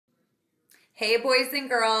Hey boys and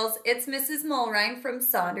girls, it's Mrs. Mulrine from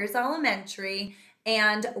Saunders Elementary,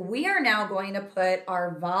 and we are now going to put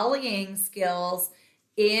our volleying skills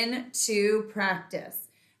into practice.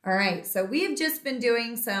 All right, so we've just been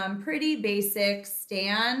doing some pretty basic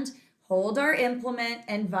stand, hold our implement,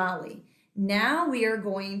 and volley. Now we are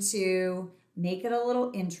going to make it a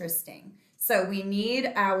little interesting. So we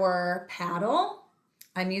need our paddle.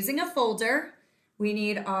 I'm using a folder. We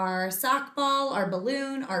need our sock ball, our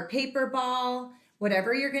balloon, our paper ball,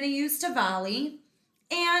 whatever you're going to use to volley.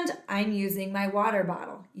 And I'm using my water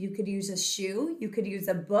bottle. You could use a shoe, you could use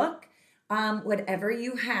a book, whatever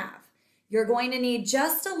you have. You're going to need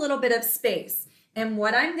just a little bit of space. And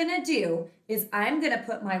what I'm going to do is I'm going to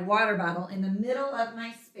put my water bottle in the middle of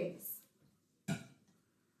my space.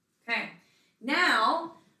 Okay,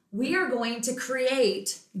 now we are going to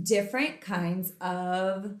create different kinds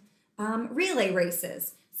of relay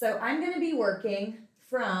races. So I'm going to be working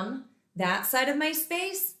from that side of my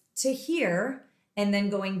space to here and then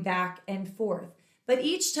going back and forth. But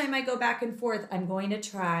each time I go back and forth, I'm going to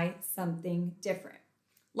try something different.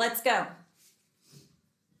 Let's go.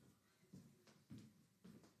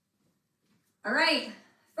 All right,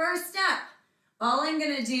 first up, all I'm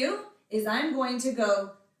going to do is I'm going to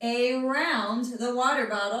go around the water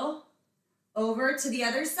bottle over to the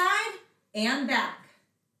other side and back.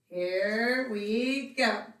 Here we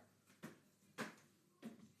go.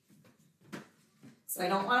 So I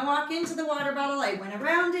don't want to walk into the water bottle. I went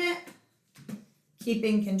around it,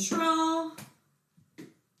 keeping control. I'm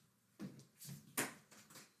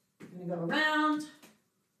going to go around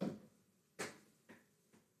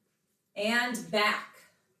and back.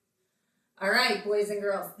 All right, boys and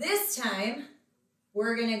girls, this time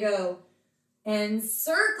we're going to go and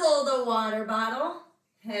circle the water bottle,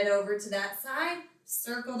 head over to that side,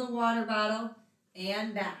 circle the water bottle,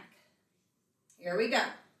 and back. Here we go.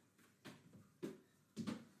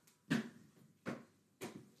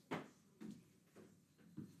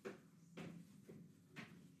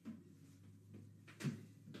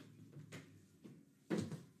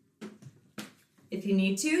 If you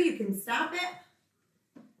need to, you can stop it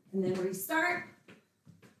and then restart.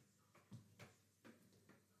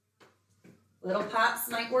 Little pops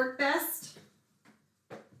might work best.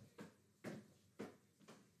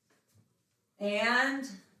 And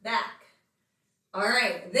back. All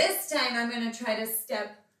right, this time I'm going to try to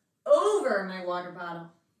step over my water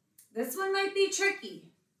bottle. This one might be tricky.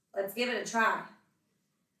 Let's give it a try.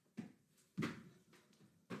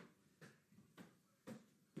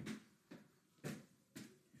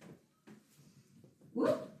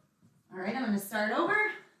 Whoop. All right, I'm going to start over.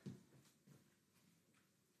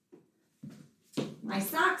 My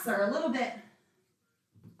socks are a little bit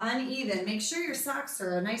uneven. Make sure your socks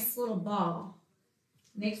are a nice little ball.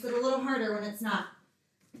 Makes it a little harder when it's not.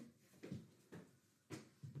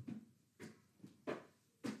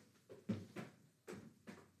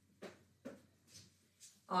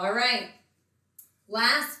 All right,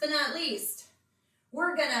 last but not least,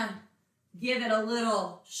 we're gonna give it a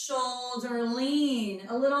little shoulder lean,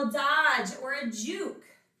 a little dodge, or a juke.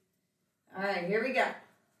 All right, here we go.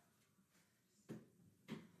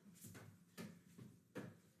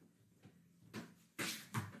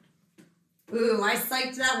 Ooh, I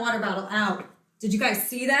psyched that water bottle out. Did you guys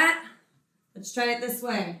see that? Let's try it this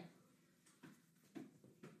way.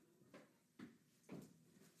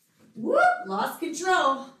 Whoop, lost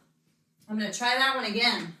control. I'm gonna try that one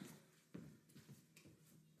again.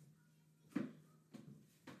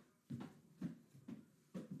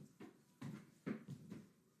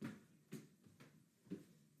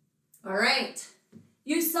 All right,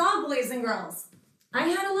 you saw, boys and girls. I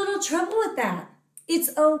had a little trouble with that.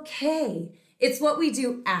 It's okay. It's what we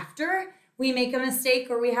do after we make a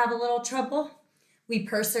mistake or we have a little trouble. We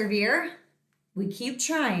persevere, we keep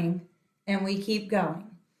trying, and we keep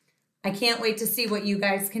going. I can't wait to see what you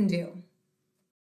guys can do.